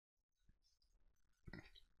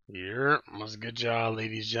Yeah, what's good, y'all,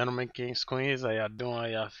 ladies, gentlemen, kings, queens? How y'all doing? How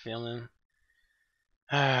y'all feeling?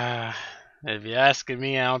 If you're asking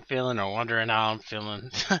me how I'm feeling or wondering how I'm feeling,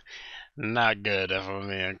 not good if I'm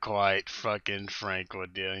being quite fucking frank with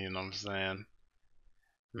you, you know what I'm saying?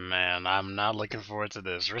 Man, I'm not looking forward to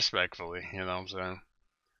this, respectfully, you know what I'm saying?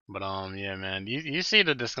 But yeah, man, you see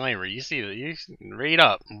the disclaimer, you read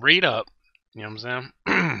up, you know what I'm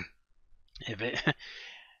saying? if it,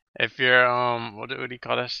 if you're what do you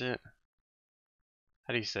call that shit?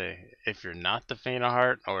 How do you say? If you're not the faint of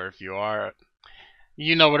heart, or if you are,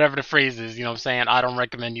 whatever the phrase is, you know what I'm saying? I don't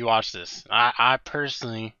recommend you watch this. I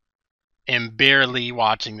personally am barely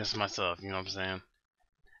watching this myself, you know what I'm saying?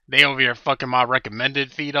 They over here fucking my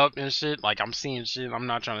recommended feed up and shit. Like, I'm seeing shit I'm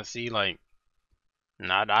not trying to see. Like,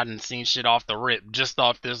 I didn't see shit off the rip, just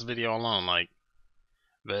off this video alone. Like,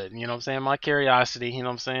 but, you know what I'm saying? My curiosity, you know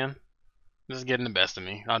what I'm saying? This is getting the best of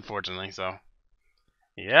me, unfortunately, so.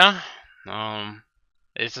 Yeah.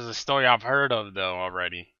 This is a story I've heard of, though,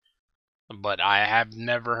 already. But I have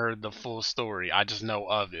never heard the full story. I just know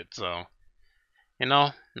of it, so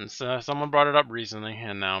it's, someone brought it up recently,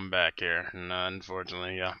 and now I'm back here. And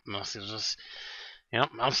unfortunately, yeah, it's just, yep,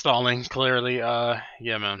 I'm stalling clearly.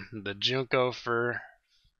 Yeah, man, the Junko Furuta,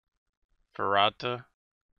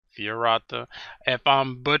 Furuta. If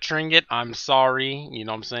I'm butchering it, I'm sorry. You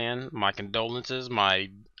know what I'm saying? My condolences,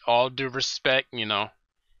 my all due respect, and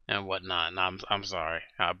whatnot. And I'm sorry.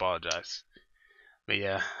 I apologize. But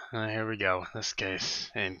yeah, here we go. This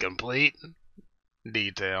case in complete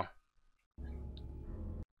detail.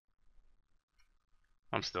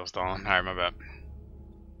 I'm still stalling. Alright, my bad.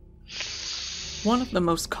 One of the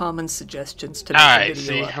most common suggestions to make a Alright,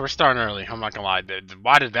 video see, we're starting early. I'm not gonna lie.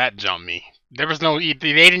 Why did that jump me? There was no. They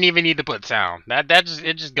didn't even need to put sound.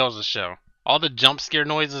 It just goes to show. All the jump scare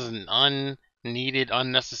noises and unneeded,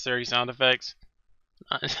 unnecessary sound effects.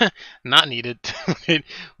 Not needed.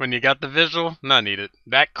 When you got the visual, not needed.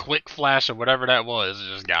 That quick flash of whatever that was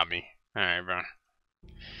just got me. Alright, bro.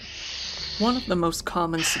 One of the most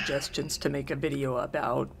common suggestions to make a video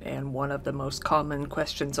about, and one of the most common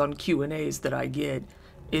questions on Q&As that I get,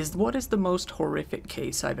 is what is the most horrific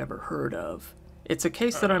case I've ever heard of? It's a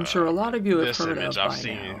case that I'm sure a lot of you have heard of by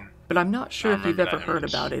now, but I'm not sure if you've ever heard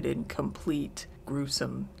about it in complete,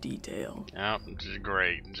 gruesome detail. Yep,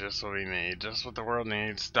 great. Just what we need. Just what the world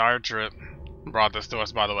needs. Star Trip brought this to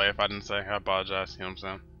us, by the way. If I didn't say, I apologize. You know what I'm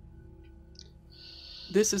saying?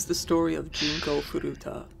 This is the story of Junko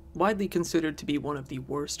Furuta, widely considered to be one of the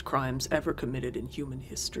worst crimes ever committed in human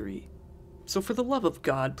history. So for the love of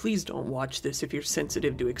God, please don't watch this if you're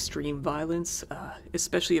sensitive to extreme violence,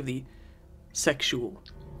 especially of the sexual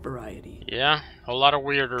variety. Yeah, a lot of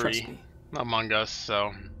weirdery Trust me. among us,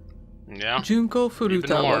 so yeah. Junko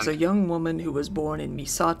Furuta was a young woman who was born in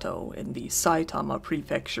Misato in the Saitama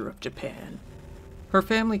prefecture of Japan. Her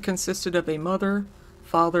family consisted of a mother,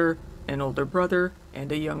 father, an older brother,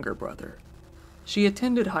 and a younger brother. She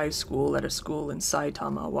attended high school at a school in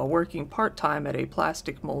Saitama while working part-time at a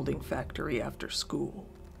plastic molding factory after school.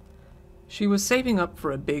 She was saving up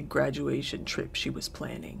for a big graduation trip she was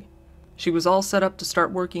planning. She was all set up to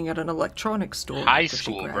start working at an electronics store after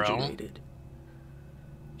she graduated.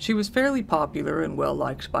 She was fairly popular and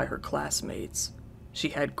well-liked by her classmates. She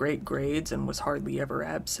had great grades and was hardly ever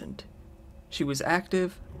absent. She was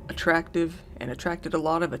active, attractive, and attracted a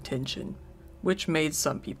lot of attention, which made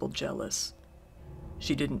some people jealous.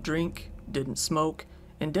 She didn't drink, didn't smoke,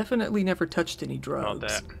 and definitely never touched any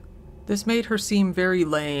drugs. This made her seem very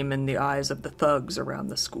lame in the eyes of the thugs around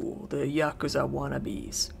the school, the Yakuza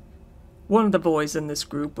wannabes. One of the boys in this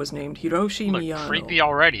group was named Hiroshi Miyano. Creepy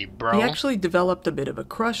already, bro. He actually developed a bit of a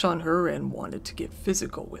crush on her and wanted to get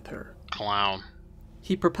physical with her. Clown.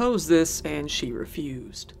 He proposed this, and she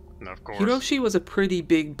refused. Of course. Hiroshi was a pretty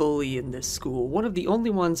big bully in this school, one of the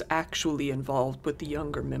only ones actually involved with the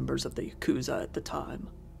younger members of the Yakuza at the time.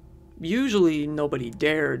 Usually, nobody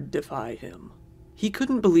dared defy him. He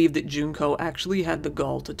couldn't believe that Junko actually had the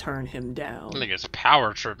gall to turn him down. Niggas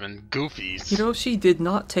power tripping goofies. Hiroshi did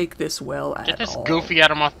not take this well at all. Get this goofy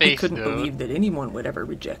out of my face, He couldn't believe that anyone would ever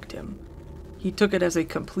reject him. He took it as a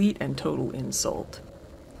complete and total insult.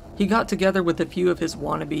 He got together with a few of his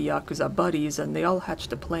wannabe Yakuza buddies, and they all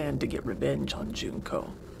hatched a plan to get revenge on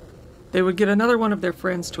Junko. They would get another one of their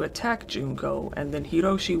friends to attack Junko, and then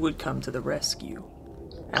Hiroshi would come to the rescue.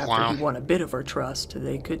 After he won a bit of her trust,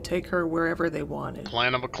 they could take her wherever they wanted.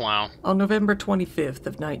 Plan of a clown. On November 25th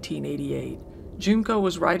of 1988, Junko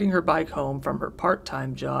was riding her bike home from her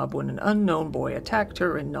part-time job when an unknown boy attacked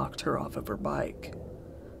her and knocked her off of her bike.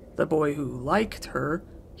 The boy who liked her,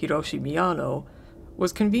 Hiroshi Miyano,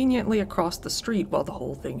 was conveniently across the street while the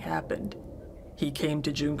whole thing happened. He came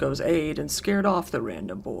to Junko's aid and scared off the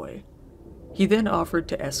random boy. He then offered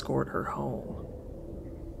to escort her home.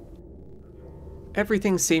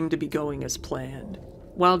 Everything seemed to be going as planned.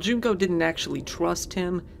 While Junko didn't actually trust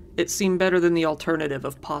him, it seemed better than the alternative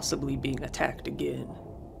of possibly being attacked again.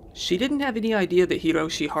 She didn't have any idea that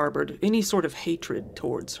Hiroshi harbored any sort of hatred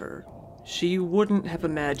towards her. She wouldn't have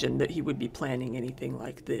imagined that he would be planning anything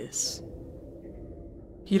like this.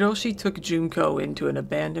 Hiroshi took Junko into an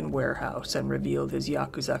abandoned warehouse and revealed his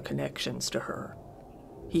Yakuza connections to her.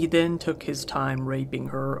 He then took his time raping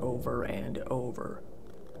her over and over.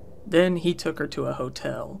 Then he took her to a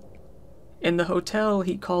hotel. In the hotel,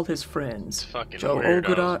 he called his friends, Joe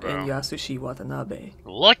Ogura and Yasushi Watanabe.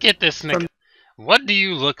 Look at this nigga. What do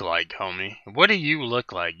you look like, homie? What do you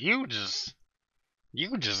look like? You just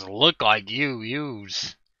look like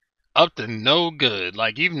you's up to no good.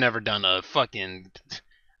 Like you've never done a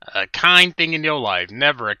kind thing in your life.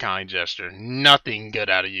 Never a kind gesture. Nothing good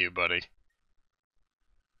out of you, buddy.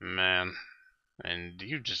 Man. And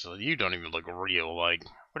you don't even look real. Like,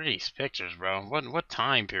 what are these pictures, bro? What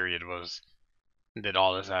time period did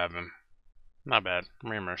all this happen? Not bad.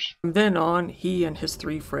 Rumors. From then on, he and his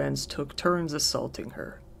 3 friends took turns assaulting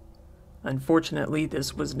her. Unfortunately,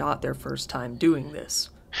 this was not their first time doing this,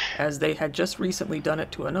 as they had just recently done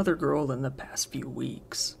it to another girl in the past few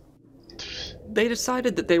weeks. They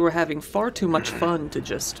decided that they were having far too much fun to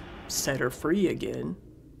just set her free again.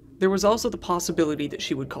 There was also the possibility that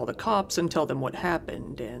she would call the cops and tell them what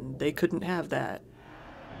happened, and they couldn't have that.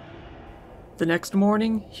 The next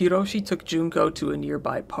morning, Hiroshi took Junko to a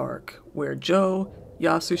nearby park, where Joe,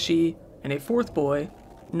 Yasushi, and a 4th boy,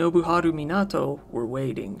 Nobuharu Minato, were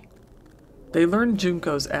waiting. They learned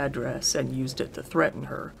Junko's address and used it to threaten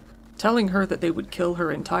her, telling her that they would kill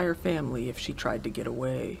her entire family if she tried to get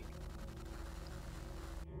away.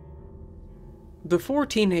 The 4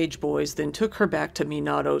 teenage boys then took her back to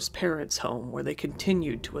Minato's parents' home, where they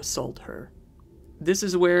continued to assault her. This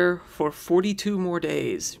is where, for 42 more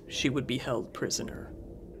days, she would be held prisoner.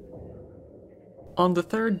 On the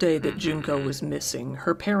 3rd day that Junko was missing,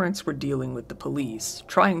 her parents were dealing with the police,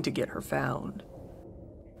 trying to get her found.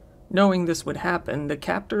 Knowing this would happen, the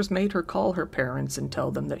captors made her call her parents and tell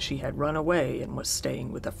them that she had run away and was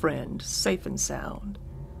staying with a friend, safe and sound.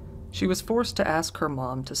 She was forced to ask her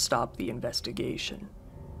mom to stop the investigation.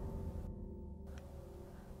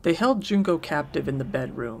 They held Junko captive in the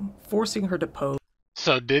bedroom, forcing her to pose.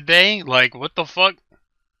 So did they? Like, what the fuck?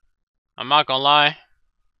 I'm not gonna lie.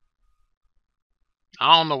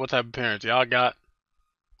 I don't know what type of parents y'all got.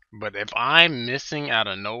 But if I'm missing out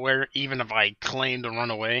of nowhere, even if I claim to run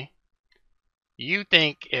away, you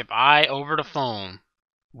think if I, over the phone,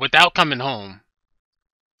 without coming home,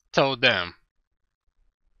 told them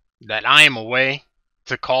that I am away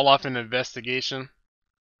to call off an investigation,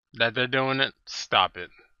 that they're doing it? Stop it.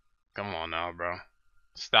 Come on now, bro.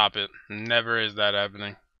 Stop it. Never is that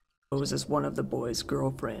happening. Pose as one of the boys'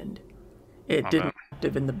 girlfriend. It didn't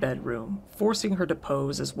active in the bedroom, forcing her to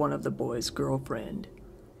pose as one of the boys' girlfriend.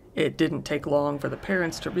 It didn't take long for the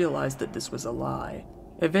parents to realize that this was a lie.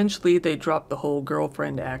 Eventually, they dropped the whole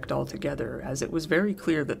girlfriend act altogether, as it was very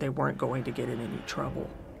clear that they weren't going to get in any trouble.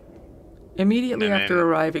 Immediately after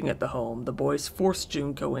arriving at the home, the boys forced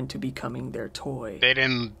Junko into becoming their toy. They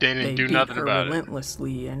didn't do nothing about it. They beat her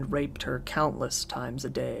relentlessly and raped her countless times a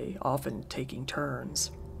day, often taking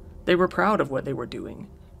turns. They were proud of what they were doing,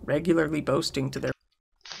 regularly boasting to their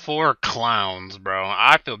 4 clowns, bro.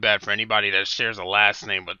 I feel bad for anybody that shares a last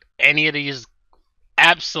name with any of these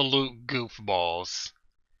absolute goofballs.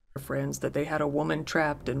 Friends that they had a woman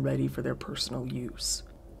trapped and ready for their personal use.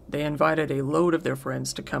 They invited a load of their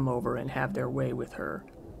friends to come over and have their way with her.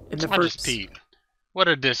 What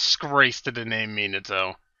a disgrace to the name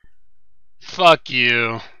Minato. Fuck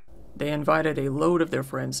you. They invited a load of their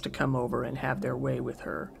friends to come over and have their way with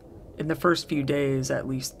her. In the first few days, at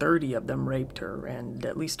least 30 of them raped her, and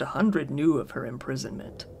at least 100 knew of her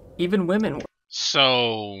imprisonment. Even women were.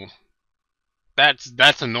 So,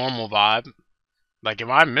 that's a normal vibe. Like, if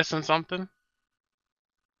I'm missing something,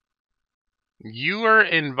 you are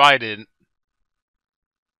invited.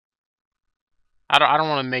 I don't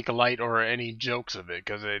want to make light or any jokes of it,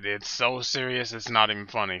 because it's so serious, it's not even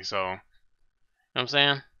funny. So, you know what I'm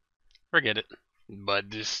saying? Forget it. But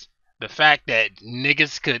just the fact that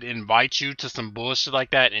niggas could invite you to some bullshit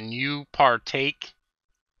like that, and you partake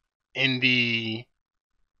in the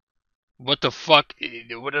what the fuck?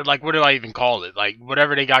 What do I even call it? Like,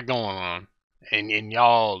 whatever they got going on, and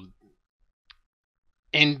y'all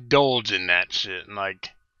indulge in that shit. Like,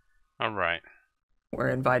 alright. Were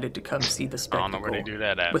invited to come see the spectacle. I don't know where they do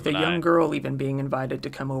that at. With a young girl even being invited to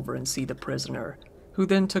come over and see the prisoner, who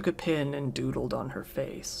then took a pen and doodled on her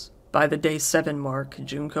face. By the day 7 mark,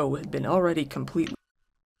 Junko had been already completely...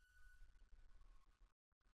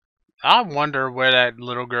 I wonder where that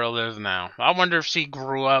little girl is now. I wonder if she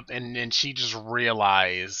grew up and she just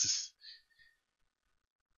realized...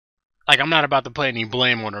 Like, I'm not about to put any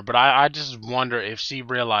blame on her, but I just wonder if she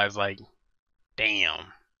realized, like, damn,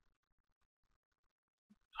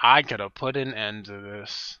 I could have put an end to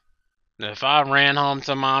this. If I ran home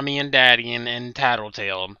to mommy and daddy and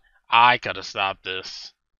tattletaled, I could have stopped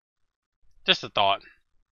this. Just a thought.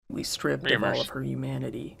 Stripped of all of her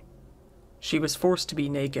humanity. She was forced to be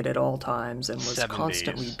naked at all times and was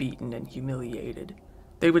constantly beaten and humiliated.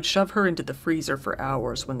 They would shove her into the freezer for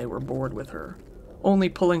hours when they were bored with her, only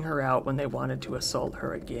pulling her out when they wanted to assault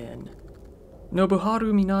her again.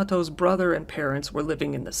 Nobuharu Minato's brother and parents were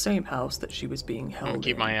living in the same house that she was being held in.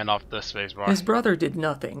 Keep my hand off the spacebar. His brother did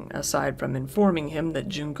nothing, aside from informing him that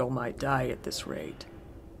Junko might die at this rate.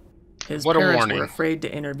 His parents were afraid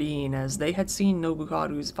to intervene as they had seen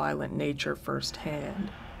Nobuharu's violent nature firsthand.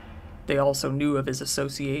 They also knew of his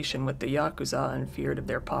association with the Yakuza and feared of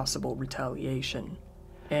their possible retaliation.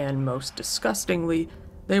 And most disgustingly,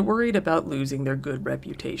 they worried about losing their good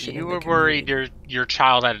reputation. You were worried your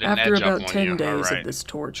child had an edge up on you. After about 10 days of this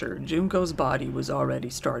torture, Junko's body was already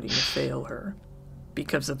starting to fail her.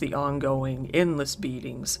 Because of the ongoing, endless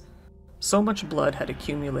beatings, so much blood had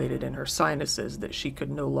accumulated in her sinuses that she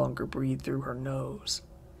could no longer breathe through her nose.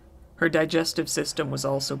 Her digestive system was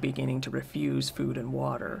also beginning to refuse food and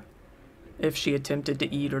water. If she attempted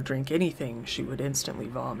to eat or drink anything, she would instantly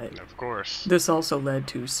vomit. Of course. This also led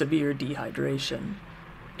to severe dehydration.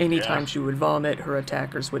 Anytime she would vomit, her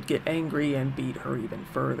attackers would get angry and beat her even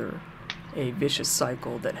further. A vicious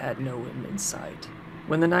cycle that had no end in sight.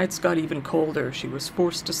 When the nights got even colder, she was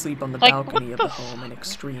forced to sleep on the balcony of the home in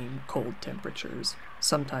extreme cold temperatures,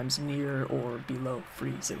 sometimes near or below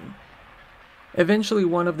freezing. Eventually,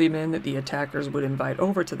 one of the men that the attackers would invite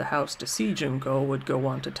over to the house to see Junko would go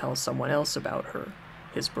on to tell someone else about her,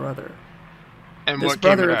 his brother. And this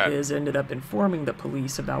brother of his ended up informing the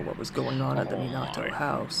police about what was going on at the Minato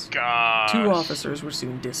house. Gosh. 2 officers were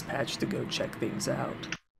soon dispatched to go check things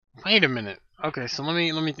out. Wait a minute. Okay, so let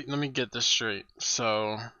me get this straight.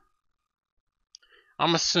 So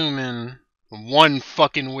I'm assuming one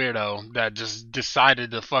fucking weirdo that just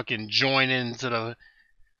decided to fucking join into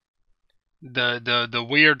the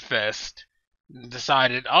weird fest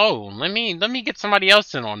decided, oh, let me get somebody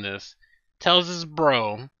else in on this. Tells his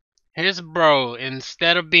bro,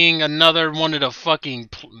 instead of being another one of the fucking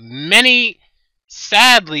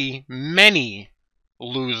sadly many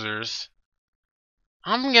losers,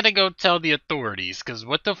 I'm gonna go tell the authorities, cause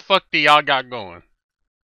what the fuck do y'all got going?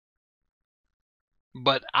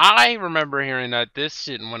 But I remember hearing that this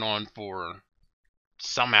shit went on for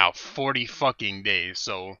somehow 40 fucking days,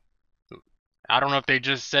 so I don't know if they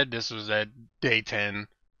just said this was at day 10,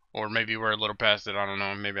 or maybe we're a little past it, I don't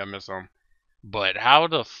know, maybe I missed some. But how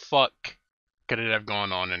the fuck could it have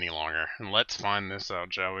gone on any longer? And let's find this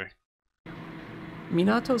out, shall we?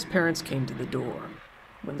 Minato's parents came to the door.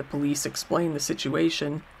 When the police explained the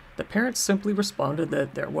situation, the parents simply responded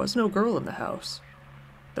that there was no girl in the house.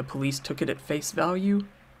 The police took it at face value,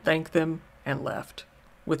 thanked them, and left,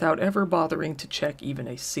 without ever bothering to check even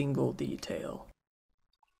a single detail.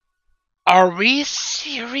 Are we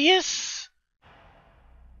serious?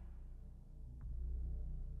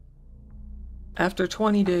 After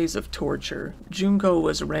 20 days of torture, Junko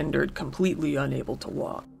was rendered completely unable to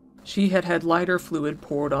walk. She had had lighter fluid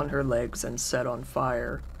poured on her legs and set on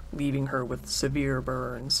fire, leaving her with severe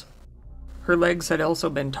burns. Her legs had also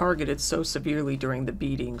been targeted so severely during the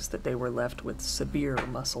beatings that they were left with severe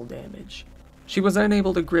muscle damage. She was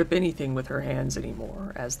unable to grip anything with her hands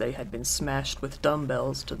anymore, as they had been smashed with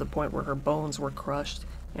dumbbells to the point where her bones were crushed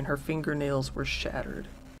and her fingernails were shattered.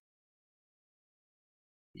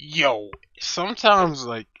 Yo, sometimes,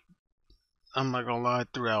 like, I'm not gonna lie,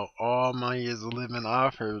 throughout all my years of living,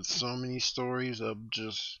 I've heard so many stories of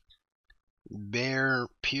just bare,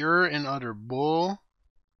 pure and utter bull.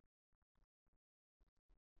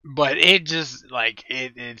 But it just, like,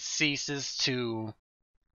 it ceases to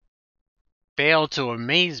fail to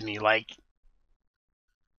amaze me. Like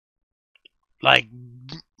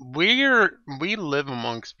we live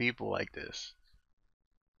amongst people like this.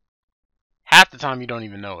 Half the time you don't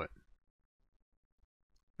even know it.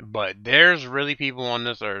 But there's really people on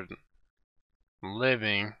this earth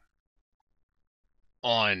living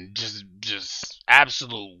on just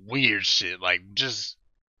absolute weird shit, like just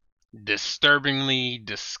disturbingly,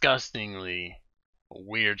 disgustingly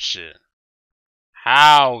weird shit.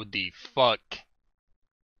 How the fuck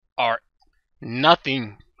are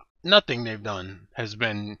nothing nothing they've done has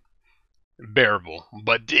been bearable.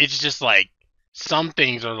 But it's just like some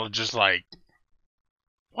things are just like,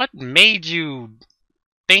 what made you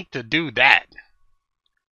think to do that?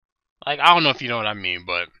 Like, I don't know if you know what I mean,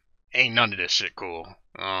 but ain't none of this shit cool.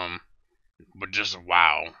 But just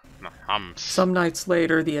wow. Some nights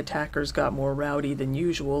later, the attackers got more rowdy than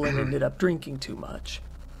usual and ended up drinking too much.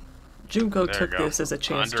 Junko took this as a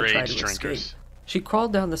chance to try to escape. She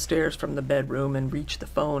crawled down the stairs from the bedroom and reached the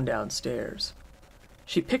phone downstairs.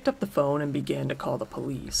 She picked up the phone and began to call the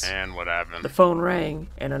police. And what happened? The phone rang,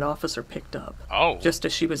 and an officer picked up. Oh. Just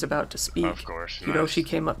as she was about to speak, of course, Hiroshi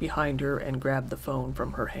came up behind her and grabbed the phone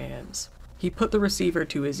from her hands. He put the receiver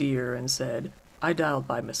to his ear and said, "I dialed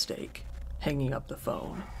by mistake," hanging up the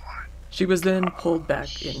phone. She was then pulled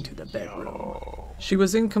back into the bedroom. She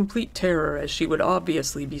was in complete terror, as she would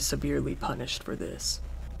obviously be severely punished for this.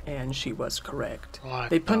 And she was correct.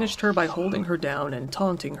 They punished her by holding her down and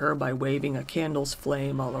taunting her by waving a candle's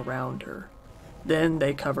flame all around her. Then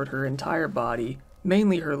they covered her entire body,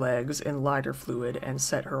 mainly her legs, in lighter fluid and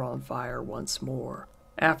set her on fire once more.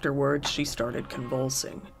 Afterwards, she started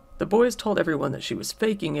convulsing. The boys told everyone that she was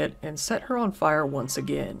faking it and set her on fire once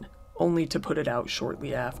again, only to put it out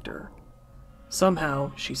shortly after.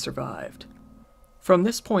 Somehow, she survived. From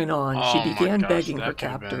this point on, she began begging her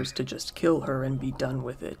captors to just kill her and be done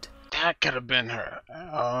with it. That could have been her.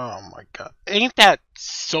 Oh my god. Ain't that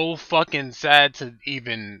so fucking sad to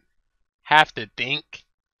even have to think?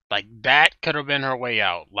 Like, that could have been her way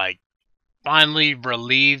out. Like, finally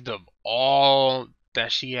relieved of all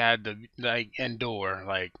that she had to, like, endure.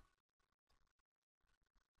 Like,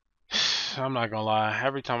 I'm not gonna lie.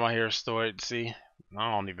 Every time I hear a story, see,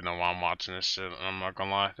 I don't even know why I'm watching this shit. I'm not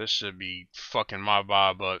gonna lie. This should be fucking my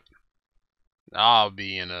vibe, but I'll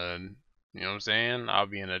be in a, you know what I'm saying? I'll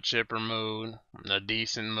be in a chipper mood, a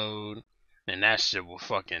decent mood, and that shit will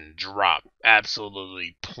fucking drop.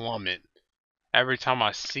 Absolutely plummet. Every time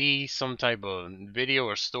I see some type of video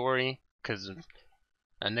or story, cause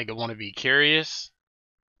a nigga wanna be curious.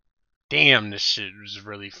 Damn, this shit is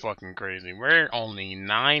really fucking crazy. We're only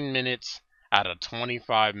 9 minutes out of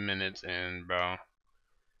 25 minutes in, bro.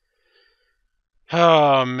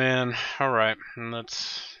 Oh, man. Alright,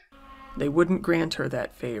 let's... They wouldn't grant her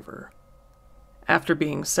that favor. After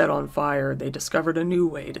being set on fire, they discovered a new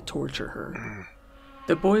way to torture her.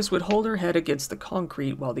 The boys would hold her head against the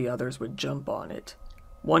concrete while the others would jump on it.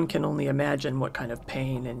 One can only imagine what kind of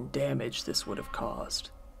pain and damage this would have caused.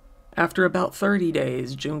 After about 30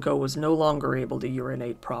 days, Junko was no longer able to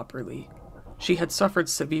urinate properly. She had suffered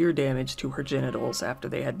severe damage to her genitals after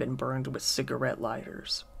they had been burned with cigarette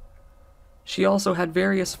lighters. She also had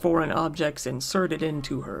various foreign objects inserted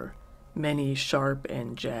into her, many sharp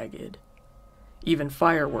and jagged. Even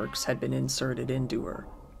fireworks had been inserted into her.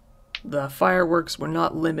 The fireworks were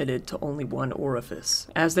not limited to only one orifice,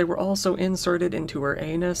 as they were also inserted into her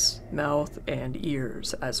anus, mouth, and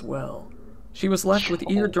ears as well. She was left with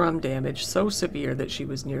eardrum damage so severe that she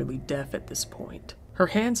was nearly deaf at this point. Her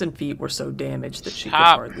hands and feet were so damaged that she could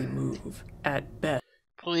hardly move, at best.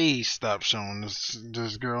 Please stop showing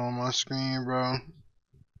this girl on my screen, bro.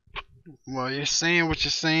 Well, you're saying what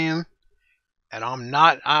you're saying, and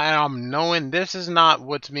I'm knowing this is not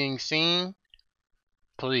what's being seen.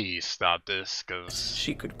 Please stop this, cause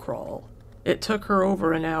she could crawl. It took her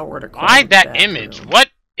over an hour to crawl. Why that image? What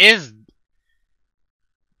is...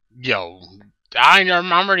 Yo,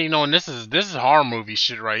 I'm already knowing this is horror movie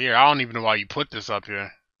shit right here. I don't even know why you put this up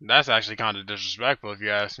here. That's actually kind of disrespectful if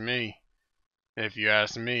you ask me. If you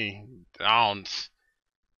ask me, I don't...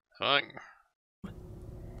 Fuck.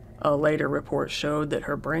 A later report showed that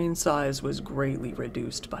her brain size was greatly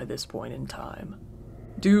reduced by this point in time.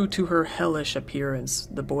 Due to her hellish appearance,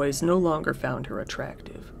 the boys no longer found her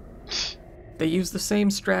attractive. They used the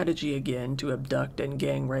same strategy again to abduct and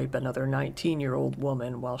gang rape another 19-year-old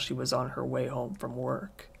woman while she was on her way home from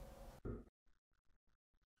work.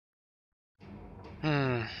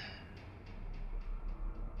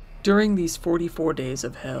 During these 44 days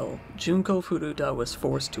of hell, Junko Furuta was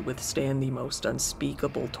forced to withstand the most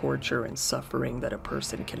unspeakable torture and suffering that a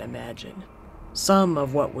person can imagine. Some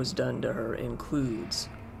of what was done to her includes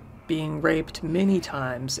being raped many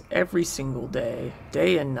times every single day,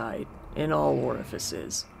 day and night, in all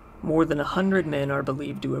orifices. More than 100 men are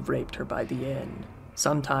believed to have raped her by the end.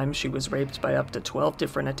 Sometimes she was raped by up to 12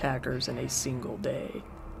 different attackers in a single day.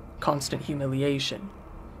 Constant humiliation.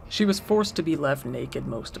 She was forced to be left naked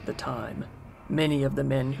most of the time. Many of the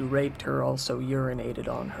men who raped her also urinated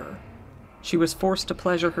on her. She was forced to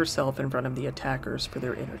pleasure herself in front of the attackers for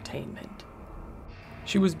their entertainment.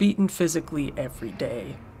 She was beaten physically every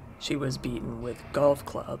day. She was beaten with golf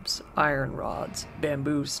clubs, iron rods,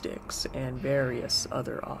 bamboo sticks, and various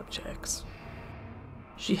other objects.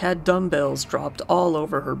 She had dumbbells dropped all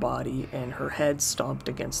over her body and her head stomped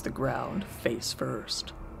against the ground, face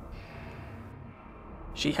first.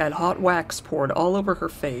 She had hot wax poured all over her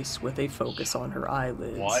face with a focus on her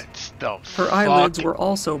eyelids. What the fuck? Her eyelids were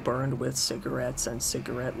also burned with cigarettes and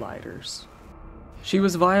cigarette lighters. She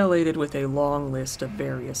was violated with a long list of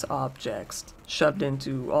various objects shoved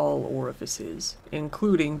into all orifices,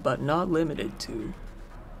 including but not limited to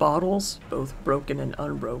bottles, both broken and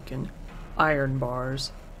unbroken, iron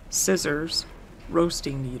bars, scissors,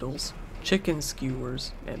 roasting needles, chicken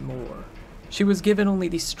skewers, and more. She was given only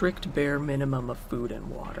the strict bare minimum of food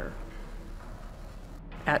and water.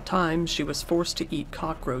 At times, she was forced to eat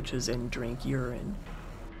cockroaches and drink urine.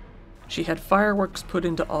 She had fireworks put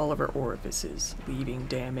into all of her orifices, leaving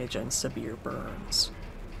damage and severe burns.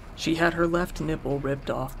 She had her left nipple ripped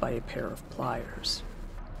off by a pair of pliers.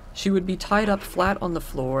 She would be tied up flat on the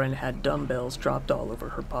floor and had dumbbells dropped all over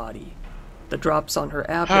her body. The drops on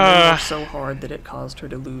her abdomen were so hard that it caused her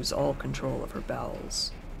to lose all control of her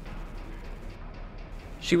bowels.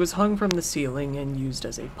 She was hung from the ceiling and used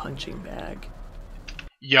as a punching bag.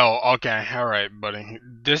 Yo, okay, alright, buddy.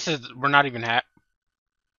 We're not even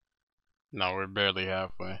No, we're barely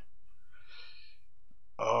halfway.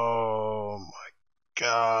 Oh my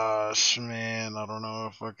gosh, man. I don't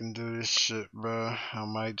know if I can do this shit, bro. I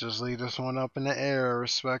might just leave this one up in the air,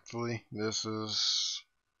 respectfully. This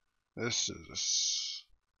shit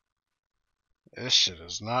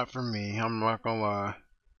is not for me. I'm not gonna lie.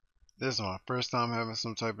 This is my first time having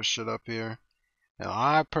some type of shit up here. And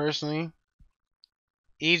I personally,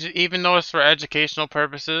 even though it's for educational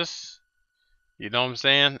purposes, you know what I'm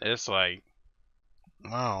saying? It's like,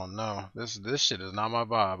 I don't know. This shit is not my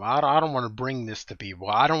vibe. I don't want to bring this to people.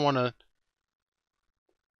 I don't want to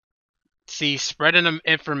see spreading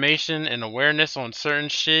information and awareness on certain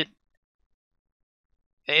shit.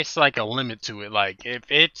 It's like a limit to it. Like, if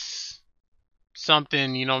it's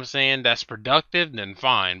something, you know what I'm saying, that's productive, then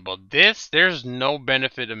fine. But there's no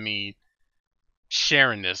benefit of me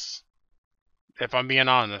sharing this. If I'm being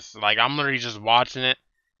honest. Like, I'm literally just watching it.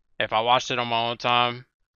 If I watched it on my own time,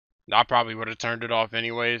 I probably would have turned it off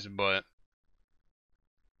anyways, but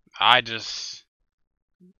I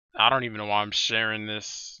don't even know why I'm sharing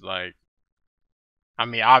this. Like, I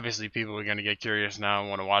mean, obviously people are gonna get curious now and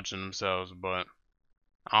want to watch it themselves, but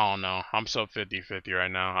I don't know. I'm so 50-50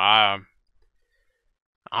 right now.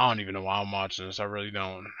 I don't even know why I'm watching this. I really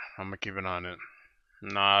don't. I'm gonna keep it on it.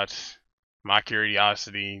 Not my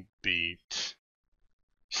curiosity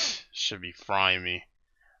should be frying me.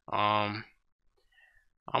 I'm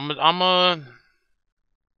gonna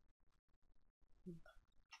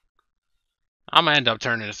end up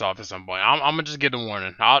turning this off at some point. I'm gonna just get a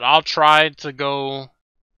warning. I'll try to go. You know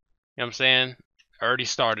what I'm saying? Already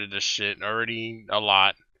started this shit. Already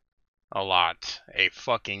a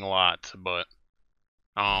fucking lot. But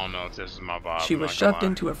I don't know if this is my vibe. She was shoved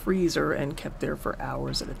into a freezer and kept there for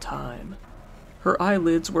hours at a time. Her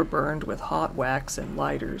eyelids were burned with hot wax and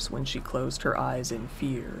lighters when she closed her eyes in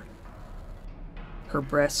fear. Her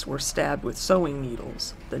breasts were stabbed with sewing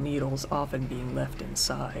needles, the needles often being left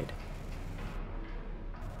inside.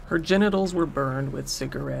 Her genitals were burned with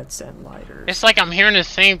cigarettes and lighters. It's like I'm hearing the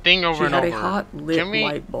same thing over and over. She had a hot lit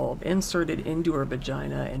light bulb inserted into her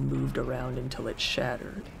vagina and moved around until it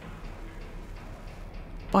shattered.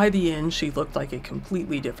 By the end, she looked like a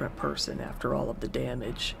completely different person after all of the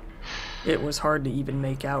damage. It was hard to even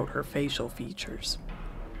make out her facial features.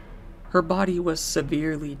 Her body was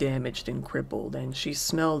severely damaged and crippled, and she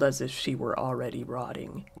smelled as if she were already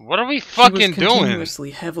rotting. What are we fucking doing? She was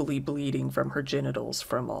continuously heavily bleeding from her genitals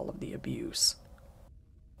from all of the abuse.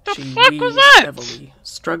 She wheezed heavily,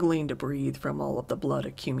 struggling to breathe from all of the blood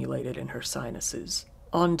accumulated in her sinuses.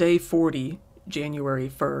 On day 40, January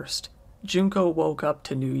 1st, Junko woke up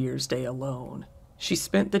to New Year's Day alone. She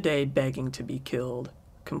spent the day begging to be killed,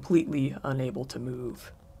 completely unable to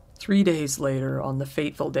move. 3 days later, on the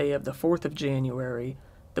fateful day of the 4th of January,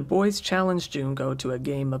 the boys challenged Junko to a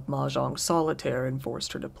game of Mahjong Solitaire and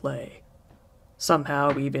forced her to play.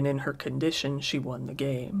 Somehow, even in her condition, she won the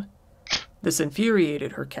game. This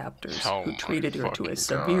infuriated her captors, who treated her to a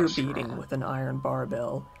severe beating with an iron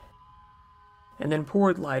barbell, and then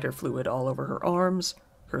poured lighter fluid all over her arms,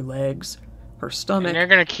 her legs, her stomach,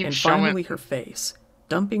 and finally her face,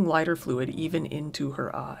 dumping lighter fluid even into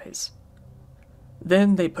her eyes.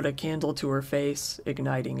 Then they put a candle to her face,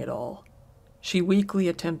 igniting it all. She weakly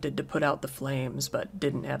attempted to put out the flames, but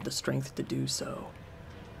didn't have the strength to do so.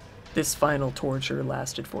 This final torture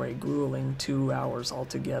lasted for a grueling 2 hours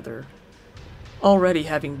altogether. Already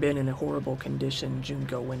having been in a horrible condition,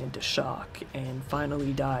 Junko went into shock and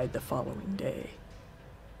finally died the following day.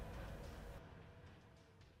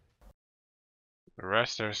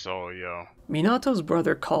 Rest their soul, yo. Minato's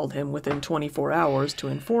brother called him within 24 hours to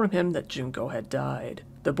inform him that Junko had died.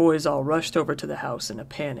 The boys all rushed over to the house in a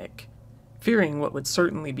panic. Fearing what would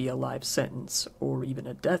certainly be a life sentence, or even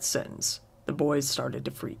a death sentence, the boys started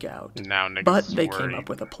to freak out. But they came up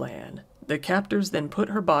with a plan. The captors then put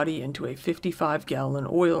her body into a 55-gallon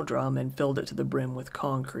oil drum and filled it to the brim with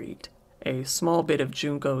concrete. A small bit of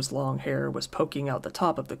Junko's long hair was poking out the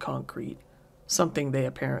top of the concrete, something they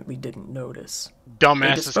apparently didn't notice. Dumbasses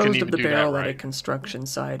they disposed can even of the do barrel that, right? at a construction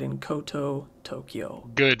site in Koto, Tokyo.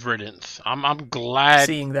 Good riddance. I'm glad.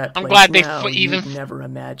 Seeing that place I'm glad they now, even you'd never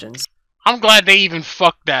imagine. I'm glad they even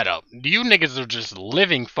fucked that up. You niggas are just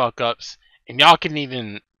living fuck ups, and y'all can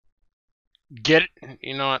even get it.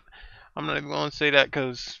 You know what? I'm not even gonna say that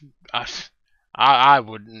because I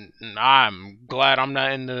wouldn't. I'm glad I'm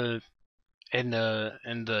not in the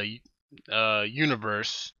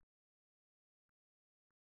universe.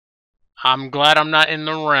 I'm glad I'm not in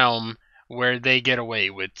the realm where they get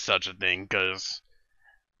away with such a thing.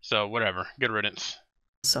 So whatever. Good riddance.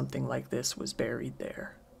 Something like this was buried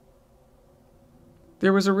there.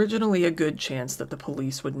 There was originally a good chance that the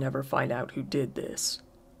police would never find out who did this.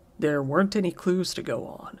 There weren't any clues to go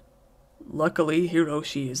on. Luckily,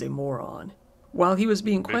 Hiroshi is a moron. While he was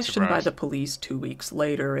being questioned by the police 2 weeks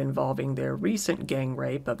later involving their recent gang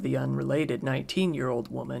rape of the unrelated 19-year-old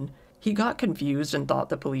woman, he got confused and thought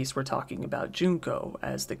the police were talking about Junko,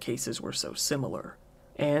 as the cases were so similar.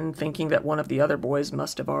 And thinking that one of the other boys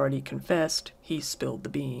must have already confessed, he spilled the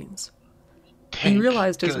beans. He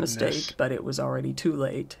realized his mistake, but it was already too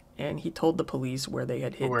late, and he told the police where they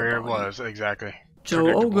had hid the body. Where it was, exactly. Joe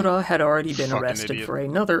Ogura had already been arrested for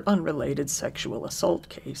another unrelated sexual assault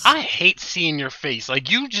case. I hate seeing your face. Like,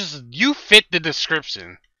 you fit the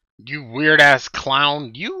description. You weird-ass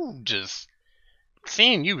clown.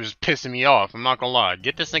 Seeing you was pissing me off, I'm not gonna lie.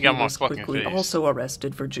 Get this thing out my fucking face. He was quickly also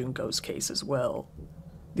arrested for Junko's case as well.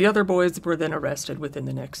 The other boys were then arrested within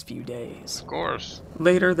the next few days. Of course.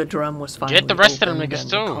 Later, the drum was finally Get the rest of them opened niggas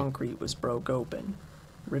and too. the concrete was broke open,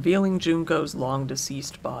 revealing Junko's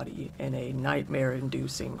long-deceased body in a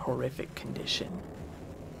nightmare-inducing, horrific condition.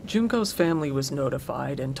 Junko's family was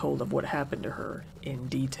notified and told of what happened to her in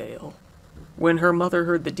detail. When her mother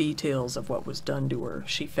heard the details of what was done to her,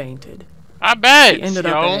 she fainted. I bet. She ended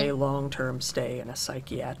up in a long-term stay in a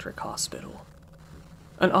psychiatric hospital.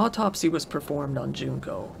 An autopsy was performed on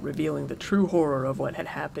Junko, revealing the true horror of what had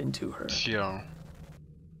happened to her. Yo.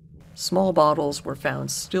 Small bottles were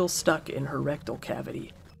found still stuck in her rectal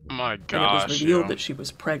cavity. My gosh, and it was revealed that she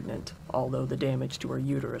was pregnant, although the damage to her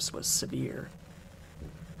uterus was severe.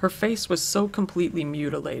 Her face was so completely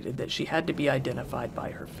mutilated that she had to be identified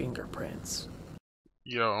by her fingerprints.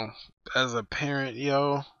 Yo, as a parent,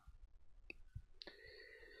 yo.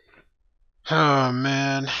 Oh,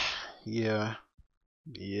 man. Yeah.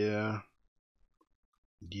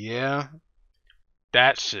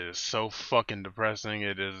 That shit is so fucking depressing.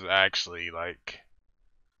 It is actually, like,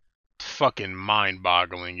 fucking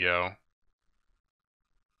mind-boggling, yo.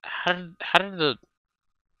 How did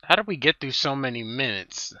we get through so many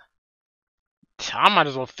minutes? I might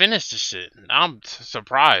as well finish this shit. I'm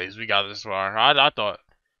surprised we got this far. I thought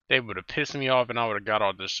they would have pissed me off and I would have got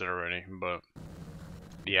all this shit already, but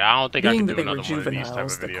yeah, I don't think I can do another one of these type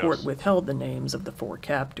of videos. The court withheld the names of the 4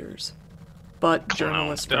 captors. But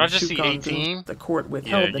journalists from Shukan, the court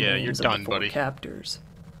withheld the names of the 4 captors.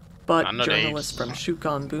 But journalists from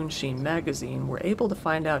Shukan Bunshin magazine were able to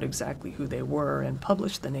find out exactly who they were and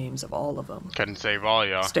publish the names of all of them. Couldn't save all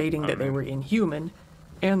y'all. Stating that they were inhuman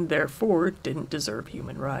and therefore didn't deserve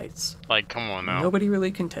human rights. Like, come on now. Nobody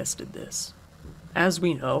really contested this. As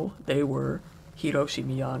we know, they were Hiroshi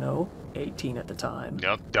Miyano, 18 at the time.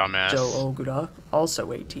 Yep, dumbass. Joe Ogura,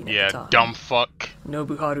 also 18 at the time. Yeah, dumb fuck.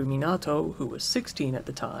 Nobuharu Minato, who was 16 at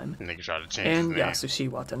the time. Nigga tried to change and Yasushi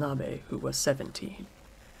Watanabe, who was 17.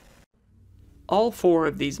 All 4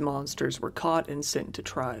 of these monsters were caught and sent to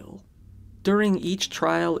trial. During each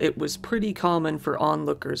trial, it was pretty common for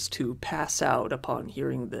onlookers to pass out upon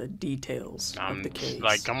hearing the details of the case.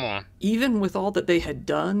 Like, come on. Even with all that they had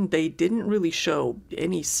done, they didn't really show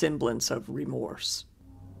any semblance of remorse.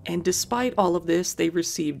 And despite all of this, they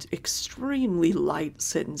received extremely light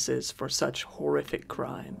sentences for such horrific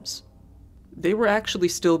crimes. They were actually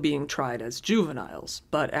still being tried as juveniles,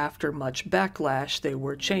 but after much backlash, they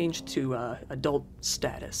were changed to adult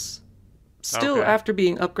status. Still, after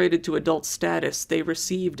being upgraded to adult status, they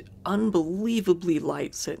received unbelievably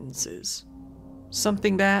light sentences.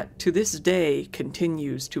 Something that, to this day,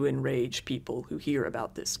 continues to enrage people who hear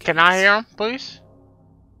about this case. Can I hear him, please?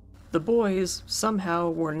 The boys, somehow,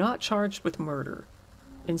 were not charged with murder.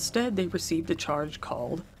 Instead, they received a charge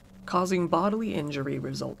called causing bodily injury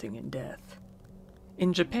resulting in death.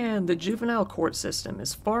 In Japan, the juvenile court system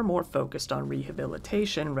is far more focused on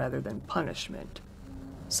rehabilitation rather than punishment.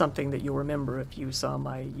 Something that you'll remember if you saw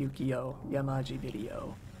my Yukio Yamaji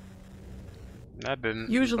video.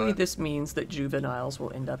 Usually this means that juveniles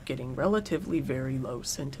will end up getting relatively very low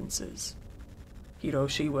sentences.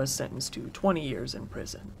 Hiroshi was sentenced to 20 years in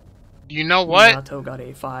prison. You know what? Minato got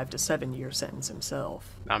a 5 to 7 year sentence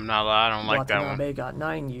himself. I'm not I don't like that one. Watanabe got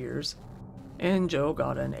 9 years, and Joe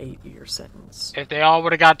got an 8-year sentence. If they all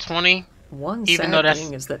would have got 20, one sad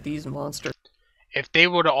thing is that these monsters... If they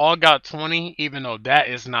would have all got 20, even though that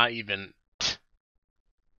is not even...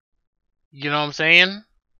 You know what I'm saying?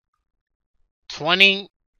 20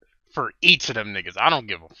 for each of them niggas. I don't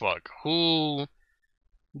give a fuck who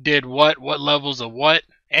did what levels of what,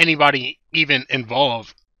 anybody even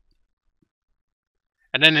involved.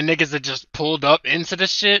 And then the niggas that just pulled up into the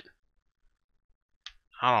shit,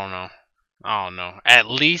 I don't know. At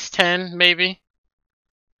least 10, maybe.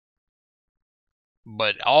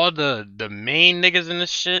 But all the main niggas in this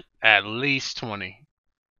shit, at least 20.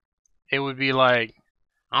 It would be like,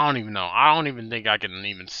 I don't even know. I don't even think I can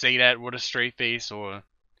even say that with a straight face or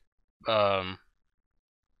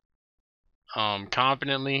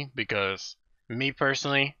confidently, because me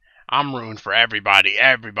personally, I'm rooting for everybody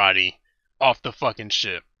off the fucking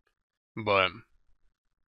ship. But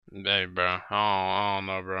hey, bro, I don't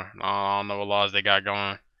know, bro. I don't know what laws they got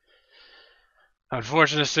going.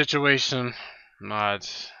 Unfortunate situation.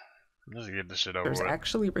 Let's get this shit over with.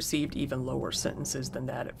 Actually received even lower sentences than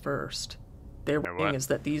that at first. Their thing is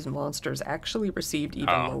that these monsters actually received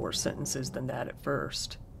even lower sentences than that at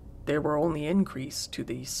first. They were only increased to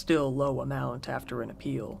the still low amount after an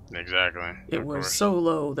appeal. Exactly. It was so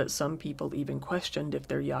low that some people even questioned if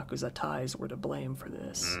their Yakuza ties were to blame for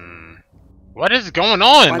this. What is going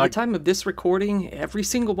on? By the time of this recording, every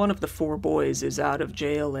single one of the 4 boys is out of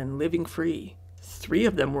jail and living free. 3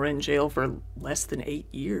 of them were in jail for less than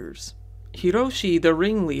 8 years. Hiroshi, the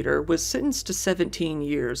ringleader, was sentenced to 17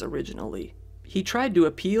 years originally. He tried to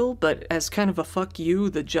appeal, but as kind of a fuck you,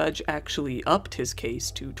 the judge actually upped his case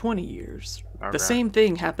to 20 years. Okay. The same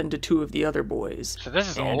thing happened to 2 of the other boys. So this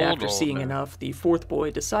is and after seeing enough, the 4th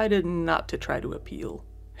boy decided not to try to appeal.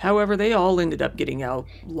 However, they all ended up getting out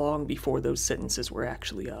long before those sentences were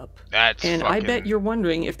actually up. And I bet you're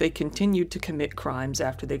wondering if they continued to commit crimes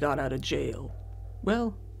after they got out of jail.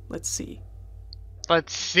 Well, let's see.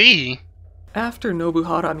 Let's see? After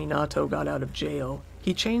Nobuhara Minato got out of jail,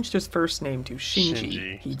 he changed his first name to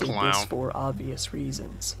Shinji. He did this for obvious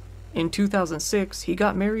reasons. In 2006, he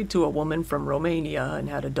got married to a woman from Romania and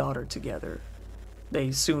had a daughter together.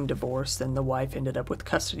 They soon divorced, and the wife ended up with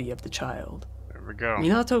custody of the child. There we go.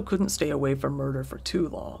 Minato couldn't stay away from murder for too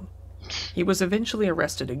long. He was eventually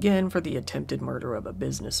arrested again for the attempted murder of a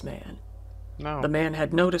businessman. The man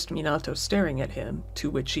had noticed Minato staring at him,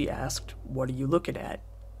 to which he asked, "What are you looking at?"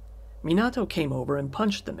 Minato came over and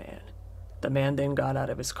punched the man. The man then got out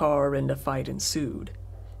of his car and a fight ensued.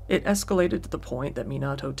 It escalated to the point that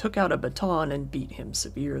Minato took out a baton and beat him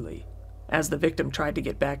severely. As the victim tried to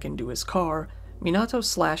get back into his car, Minato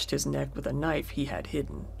slashed his neck with a knife he had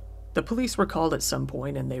hidden. The police were called at some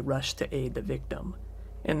point and they rushed to aid the victim.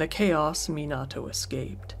 In the chaos, Minato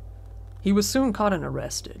escaped. He was soon caught and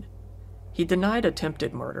arrested. He denied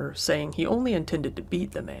attempted murder, saying he only intended to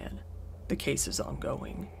beat the man. The case is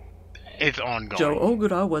ongoing. It's ongoing. Joe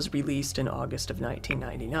Ogura was released in August of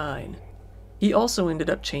 1999. He also ended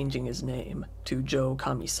up changing his name to Joe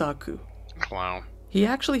Kamisaku. Clown. He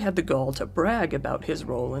actually had the gall to brag about his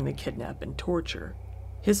role in the kidnap and torture.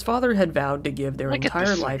 His father had vowed to give their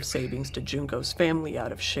entire life savings to Junko's family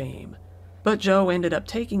out of shame. But Joe ended up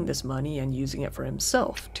taking this money and using it for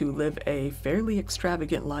himself to live a fairly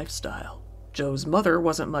extravagant lifestyle. Joe's mother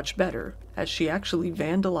wasn't much better, as she actually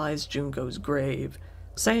vandalized Junko's grave,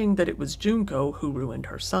 saying that it was Junko who ruined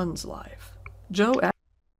her son's life. Yo,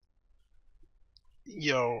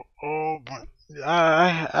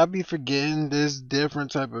 I be forgetting there's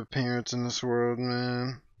different type of parents in this world,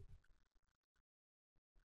 man.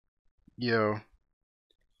 Yo,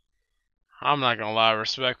 I'm not gonna lie,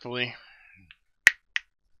 respectfully,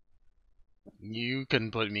 you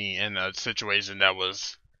couldn't put me in a situation that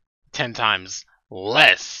was 10 times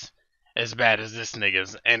less as bad as this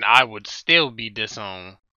nigga's, and I would still be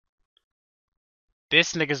disowned.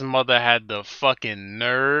 This nigga's mother had the fucking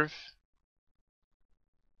nerve.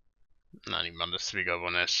 I'm not even gonna speak up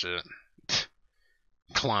on that shit.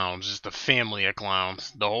 clowns, just a family of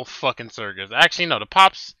clowns. The whole fucking circus. Actually, no, the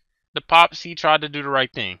pops, he tried to do the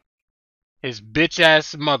right thing. His bitch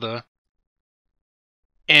ass mother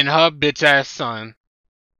and her bitch ass son.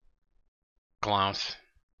 Clowns.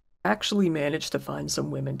 Actually managed to find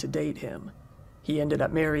some women to date him. He ended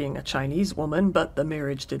up marrying a Chinese woman, but the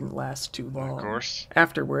marriage didn't last too long. Of course.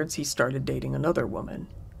 Afterwards, he started dating another woman.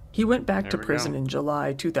 He went back to prison in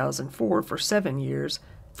July 2004 for 7 years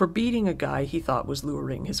for beating a guy he thought was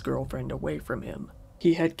luring his girlfriend away from him.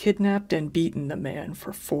 He had kidnapped and beaten the man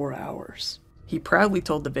for 4 hours. He proudly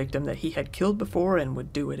told the victim that he had killed before and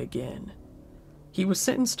would do it again. He was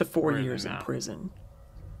sentenced to 4 years in prison.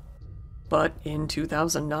 But in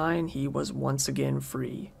 2009, he was once again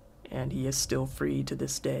free, and he is still free to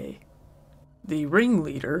this day. The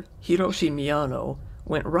ringleader, Hiroshi Miyano,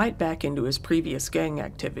 went right back into his previous gang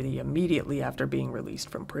activity immediately after being released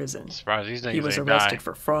from prison. He was arrested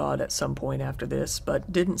for fraud at some point after this,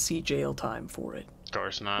 but didn't see jail time for it. Of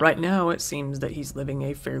course not. Right now, it seems that he's living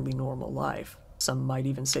a fairly normal life. Some might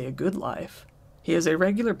even say a good life. He is a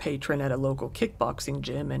regular patron at a local kickboxing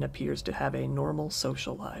gym and appears to have a normal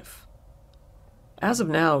social life. As of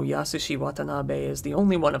now, Yasushi Watanabe is the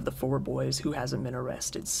only one of the 4 boys who hasn't been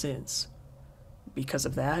arrested since. Because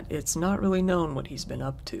of that, it's not really known what he's been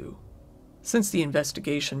up to. Since the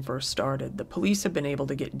investigation first started, the police have been able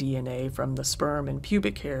to get DNA from the sperm and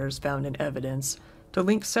pubic hairs found in evidence to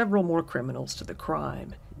link several more criminals to the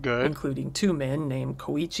crime, including 2 men named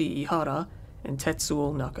Koichi Ihara and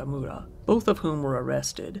Tetsuo Nakamura, both of whom were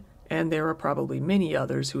arrested, and there are probably many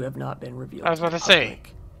others who have not been revealed to the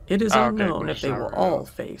public. It is unknown if they will all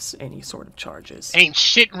face any sort of charges. Ain't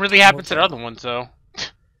shit really happened to the other ones, though.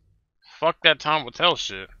 Fuck that Tom will tell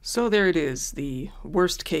shit. So there it is, the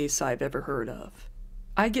worst case I've ever heard of.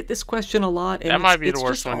 I get this question a lot, and that might be it's the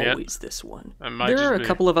worst just one always yet. This one. There are a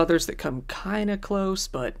couple of others that come kinda close,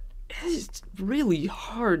 but it's really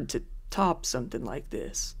hard to top something like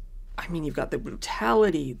this. I mean, you've got the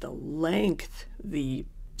brutality, the length, the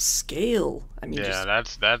scale. I mean, yeah,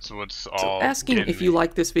 that's what's all. So asking if you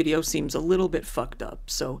like this video seems a little bit fucked up.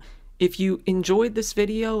 So if you enjoyed this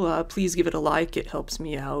video, please give it a like. It helps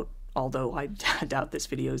me out. Although I doubt this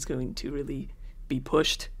video is going to really be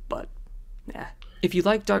pushed, but nah. If you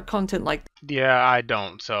like dark content like yeah, I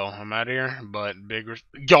don't. So I'm out of here. But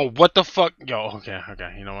yo, what the fuck? Yo, okay.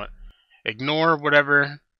 You know what? Ignore whatever. You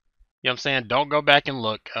know what I'm saying? Don't go back and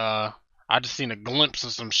look. I just seen a glimpse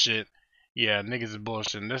of some shit. Yeah, niggas is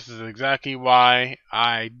bullshitting. This is exactly why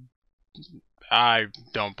I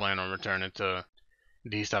don't plan on returning to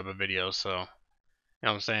these type of videos. So, you know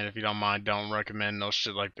what I'm saying? If you don't mind, don't recommend no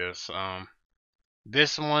shit like this.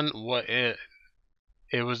 This one,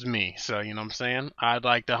 it was me. So, you know what I'm saying? I'd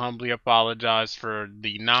like to humbly apologize for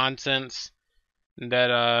the nonsense that,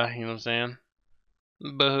 you know what I'm saying,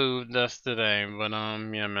 behooved us today. But,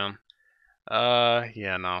 yeah, man.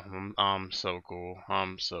 Yeah, no, I'm so cool.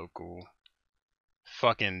 I'm so cool.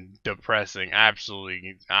 Fucking depressing.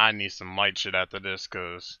 Absolutely. I need some light shit after this,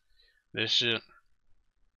 cause this shit,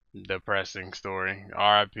 depressing story.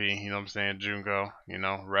 R.I.P. You know what I'm saying? Junko. You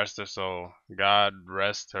know, rest her soul. God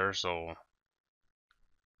rest her soul.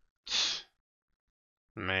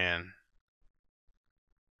 Man,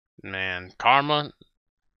 karma.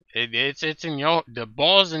 It's in the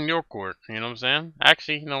ball's in your court. You know what I'm saying?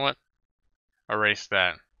 Actually, you know what? Erase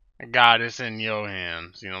that. God, it's in your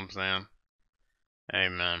hands. You know what I'm saying?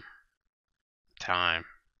 Amen. Time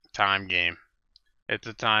game. It's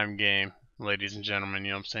a time game, ladies and gentlemen.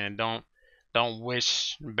 You know what I'm saying? Don't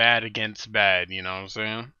wish bad against bad. You know what I'm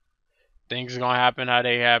saying? Things are gonna happen how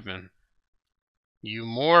they happen. You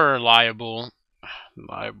more liable. Oh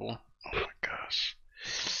my gosh.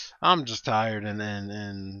 I'm just tired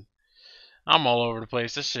and I'm all over the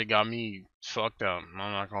place. This shit got me fucked up. I'm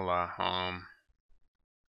not gonna lie.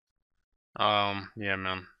 Yeah,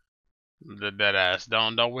 man. The dead ass.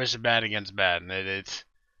 Don't wish bad against bad.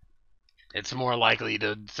 It's more likely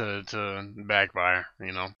to backfire,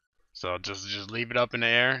 you know. So just leave it up in the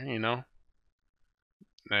air, you know.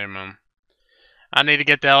 Hey, man. I need to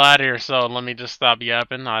get the hell out of here, so let me just stop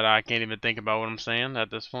yapping. I can't even think about what I'm saying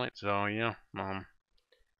at this point. So yeah,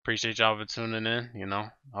 appreciate y'all for tuning in. You know,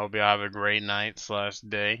 hope y'all have a great night /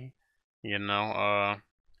 day. You know,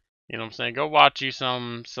 you know what I'm saying. Go watch you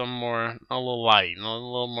some more, a little light, a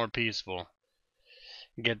little more peaceful.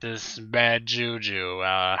 Get this bad juju,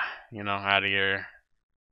 you know, out of here.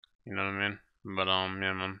 You know what I mean? But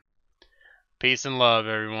yeah, man. Peace and love,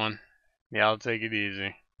 everyone. Y'all take it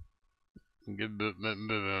easy.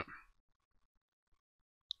 Goodbye.